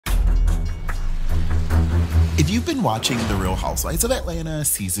If you've been watching The Real Housewives of Atlanta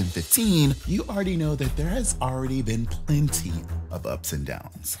season 15, you already know that there has already been plenty of ups and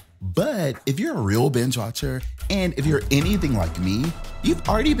downs. But if you're a real binge watcher, and if you're anything like me, you've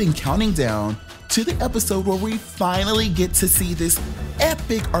already been counting down to the episode where we finally get to see this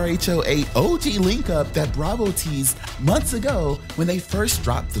epic RHOA OG link up that Bravo teased months ago when they first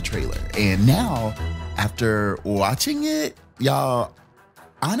dropped the trailer. And now, after watching it, y'all,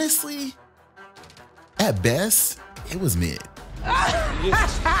 honestly, at best, it was mid.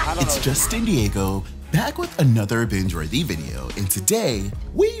 It's Justin Diego back with another binge-worthy video, and today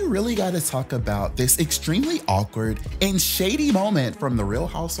we really got to talk about this extremely awkward and shady moment from The Real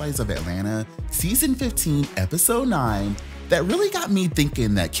Housewives of Atlanta season 15 episode 9 that really got me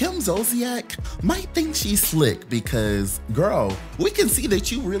thinking that Kim Zolciak might think she's slick because, girl, we can see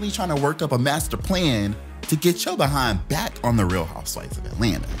that you really trying to work up a master plan to get your behind back on The Real Housewives of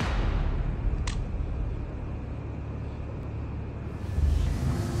Atlanta.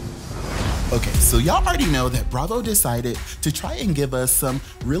 Okay, so y'all already know that Bravo decided to try and give us some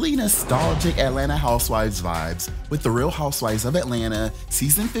really nostalgic Atlanta Housewives vibes with The Real Housewives of Atlanta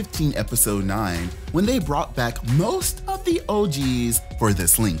season 15 episode 9 when they brought back most of the OGs for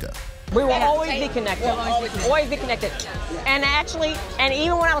this link up. We will always be connected. Always be connected. And actually, and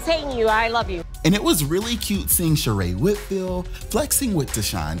even when I was hating you, I love you. And it was really cute seeing Sheree Whitfield flexing with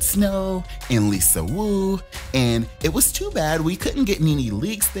Deshawn Snow and Lisa Wu. And it was too bad we couldn't get Nene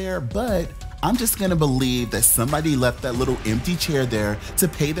Leakes there, but I'm just gonna believe that somebody left that little empty chair there to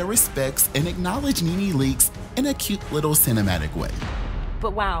pay their respects and acknowledge Nene Leakes in a cute little cinematic way.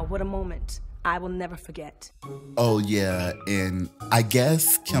 But wow, what a moment. I will never forget. Oh yeah, and I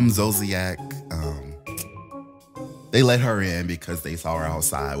guess Kim Zolciak, they let her in because they saw her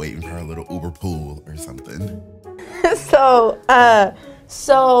outside waiting for her little Uber pool or something.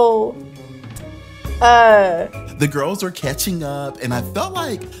 The girls were catching up, and I felt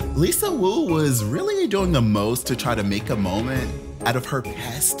like Lisa Wu was really doing the most to try to make a moment out of her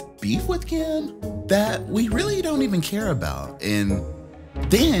past beef with Kim that we really don't even care about. And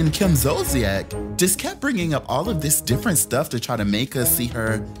then Kim Zolciak just kept bringing up all of this different stuff to try to make us see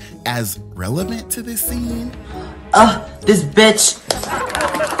her as relevant to this scene. This bitch.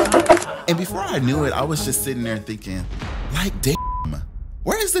 And before I knew it, I was just sitting there thinking, like, damn,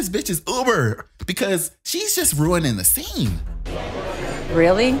 where is this bitch's Uber? Because she's just ruining the scene.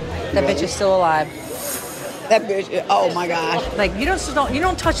 Really? That bitch is still alive. That bitch, oh my gosh. Like, you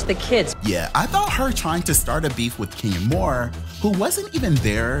don't touch the kids. Yeah, I thought her trying to start a beef with Kenya Moore, who wasn't even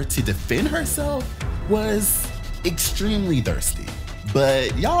there to defend herself, was extremely thirsty.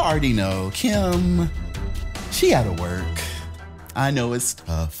 But y'all already know, Kim, she had to work. I know it's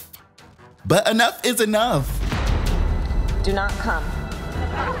tough, but enough is enough. Do not come.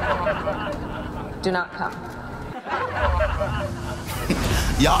 Do not come.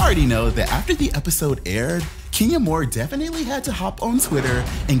 Y'all already know that after the episode aired, Kenya Moore definitely had to hop on Twitter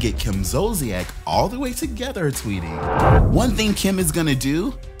and get Kim Zolciak all the way together tweeting. One thing Kim is gonna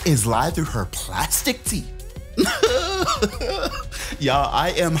do is lie through her plastic teeth. Y'all, I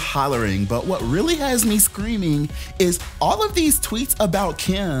am hollering, but what really has me screaming is all of these tweets about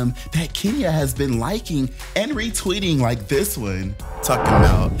Kim that Kenya has been liking and retweeting, like this one, talking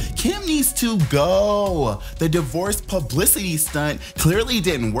about Kim needs to go. The divorce publicity stunt clearly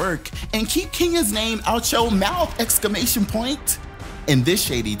didn't work, and keep Kenya's name out your mouth, exclamation point. And this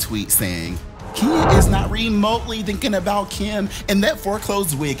shady tweet saying, Kenya is not remotely thinking about Kim in that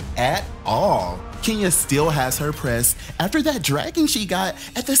foreclosed wig at all. Kenya still has her press after that dragging she got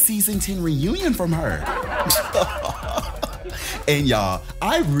at the season 10 reunion from her. And y'all,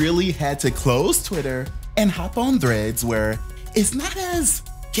 I really had to close Twitter and hop on Threads where it's not as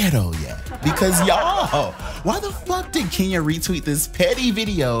ghetto yet. Because y'all, why the fuck did Kenya retweet this petty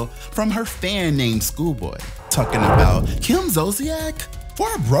video from her fan named Schoolboy talking about Kim Zolciak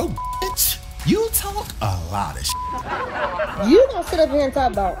for a broke bitch? You talk a lot of shit. You gonna sit up here and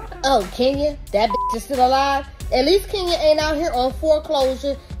talk about, oh, Kenya, that bitch is still alive? At least Kenya ain't out here on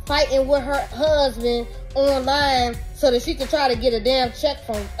foreclosure fighting with her husband online so that she can try to get a damn check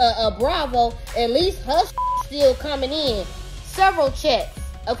from Bravo. At least her still coming in. Several checks,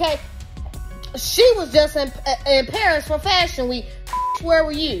 okay? She was just in Paris for Fashion Week. Where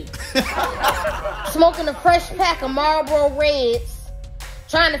were you? Smoking a fresh pack of Marlboro Reds.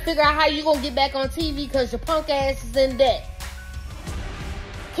 Trying to figure out how you gonna get back on TV because your punk ass is in debt.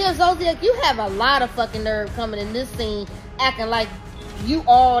 Kim Zolciak, you have a lot of fucking nerve coming in this scene acting like you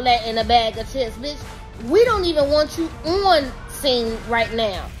all that in a bag of chips, bitch. We don't even want you on scene right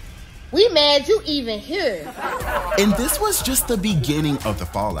now. We mad you even here. And this was just the beginning of the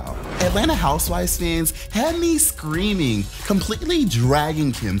fallout. Atlanta Housewives fans had me screaming, completely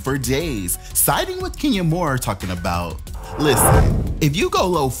dragging Kim for days, siding with Kenya Moore talking about, listen, if you go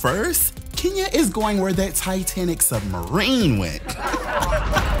low first, Kenya is going where that Titanic submarine went.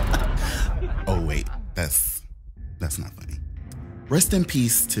 Oh wait, that's not funny. Rest in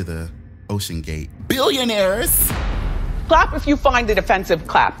peace to the Ocean Gate billionaires. Clap if you find it offensive,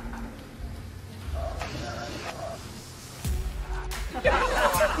 clap.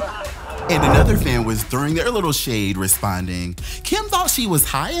 And another fan was throwing their little shade, responding, Kim thought she was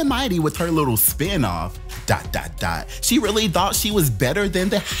high and mighty with her little spin-off, ... She really thought she was better than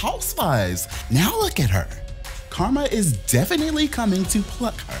the Housewives. Now look at her. Karma is definitely coming to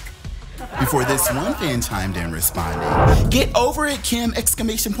pluck her. Before this one fan chimed in responding, get over it, Kim,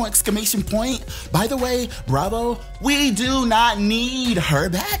 exclamation point, exclamation point. By the way, bravo, we do not need her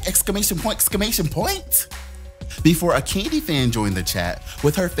back, exclamation point, exclamation point. Before a Candy fan joined the chat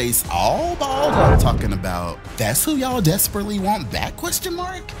with her face all balled up talking about, that's who y'all desperately want back, question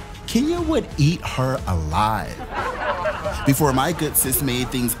mark? Kenya would eat her alive. Before my good sis made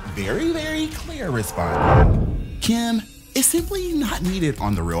things very, very clear responding, Kim is simply not needed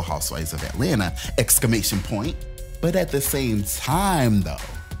on the Real Housewives of Atlanta, exclamation point. But at the same time though,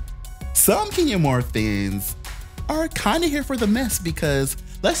 some Kenya Moore fans are kind of here for the mess because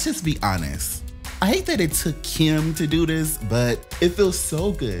let's just be honest. I hate that it took Kim to do this, but it feels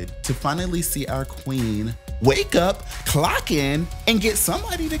so good to finally see our queen wake up, clock in, and get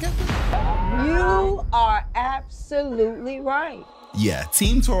somebody together. You are absolutely right. Yeah,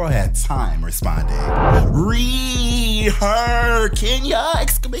 Team Toro had time responding. Read her, Kenya,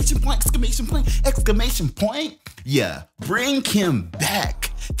 exclamation point, exclamation point, exclamation point. Yeah, bring Kim back.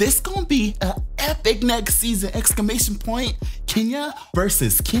 This gonna be an epic next season, exclamation point. Kenya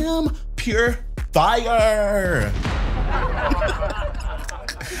versus Kim, pure fire.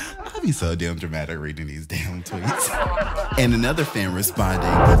 I'll be so damn dramatic reading these damn tweets. And another fan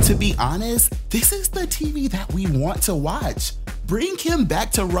responding, to be honest, this is the TV that we want to watch. Bring Kim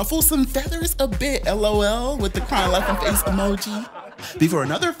back to ruffle some feathers a bit, LOL, with the crying laughing face emoji. Before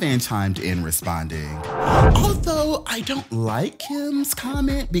another fan chimed in responding, although I don't like Kim's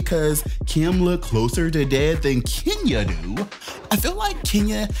comment because Kim looked closer to dead than Kenya do, I feel like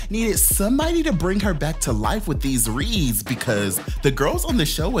Kenya needed somebody to bring her back to life with these reads because the girls on the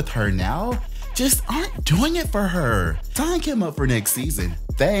show with her now just aren't doing it for her. Sign Kim up for next season.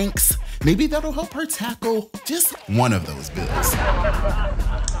 Thanks. Maybe that'll help her tackle just one of those bills.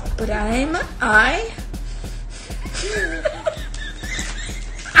 But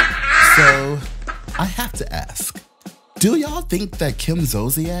So, I have to ask, do y'all think that Kim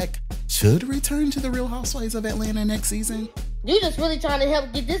Zolciak should return to the Real Housewives of Atlanta next season? You just really trying to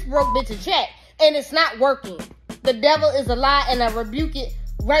help get this broke bitch a check, and it's not working. The devil is a lie, and I rebuke it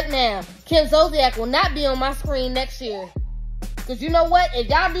right now. Kim Zolciak will not be on my screen next year. Because you know what? If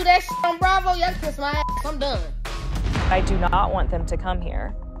y'all do that shit on Bravo, y'all kiss my ass. I'm done. I do not want them to come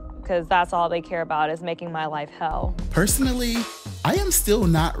here because that's all they care about is making my life hell. Personally, I am still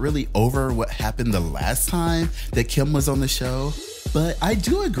not really over what happened the last time that Kim was on the show, but I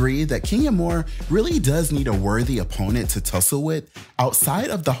do agree that Kenya Moore really does need a worthy opponent to tussle with outside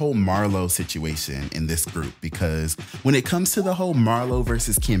of the whole Marlo situation in this group, because when it comes to the whole Marlo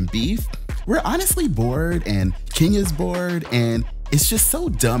versus Kim beef, we're honestly bored and Kenya's bored and it's just so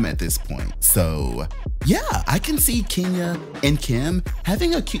dumb at this point. So yeah, I can see Kenya and Kim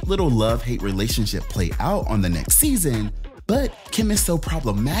having a cute little love-hate relationship play out on the next season, but Kim is so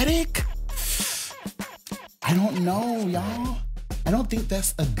problematic. I don't know, y'all. I don't think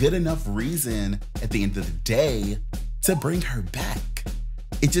that's a good enough reason at the end of the day to bring her back.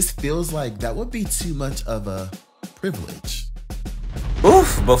 It just feels like that would be too much of a privilege.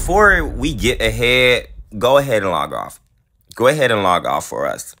 Oof, before we get ahead, go ahead and log off. Go ahead and log off for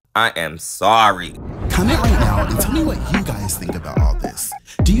us. I am sorry. Comment right now and tell me what you guys think about all this.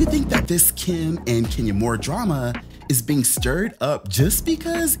 Do you think that this Kim and Kenya Moore drama is being stirred up just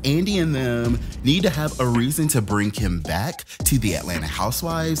because Andy and them need to have a reason to bring Kim back to the Atlanta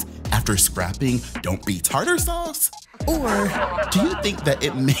Housewives after scrapping Don't Be Tartar Sauce? Or do you think that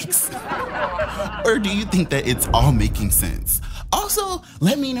it's all making sense? Also,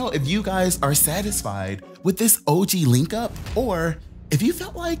 let me know if you guys are satisfied with this OG link up or if you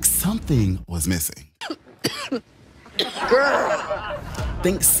felt like something was missing. Girl.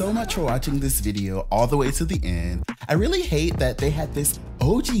 Thanks so much for watching this video all the way to the end. I really hate that they had this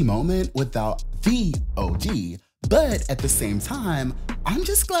OG moment without the OG, But at the same time, I'm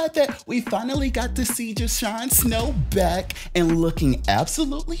just glad that we finally got to see Deshawn Snow back and looking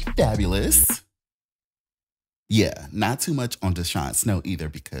absolutely fabulous. Yeah, not too much on Deshawn Snow either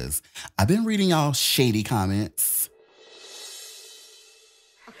because I've been reading y'all shady comments.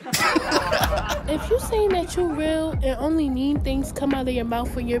 If you saying that you real and only mean things come out of your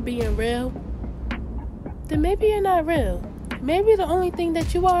mouth when you're being real, then maybe you're not real. Maybe the only thing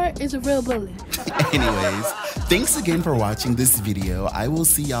that you are is a real bully. Anyways, thanks again for watching this video. I will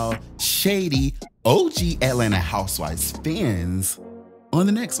see y'all shady OG Atlanta Housewives fans on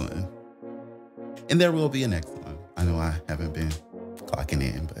the next one. And there will be a next one. I know I haven't been clocking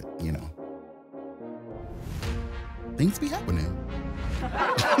in, but you know, things be happening.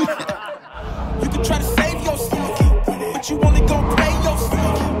 You can try to save yourself, but you wanna go play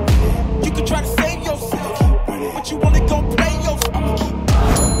yourself. You can try to save yourself, but you wanna go play yourself.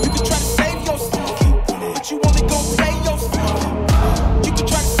 You can try to save yourself, but you wanna go play yourself. You can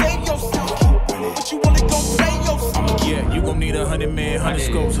try to save yourself, but you wanna go play yourself. Yeah, you gon' need 100 men, 100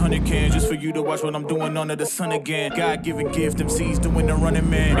 scopes, 100 cans just for you to watch what I'm doing under the sun again. God-given gift, MC's doing the running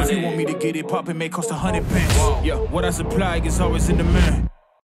man. If you want me to get it poppin', may cost 100 pence. Yeah, what I supply is always in demand.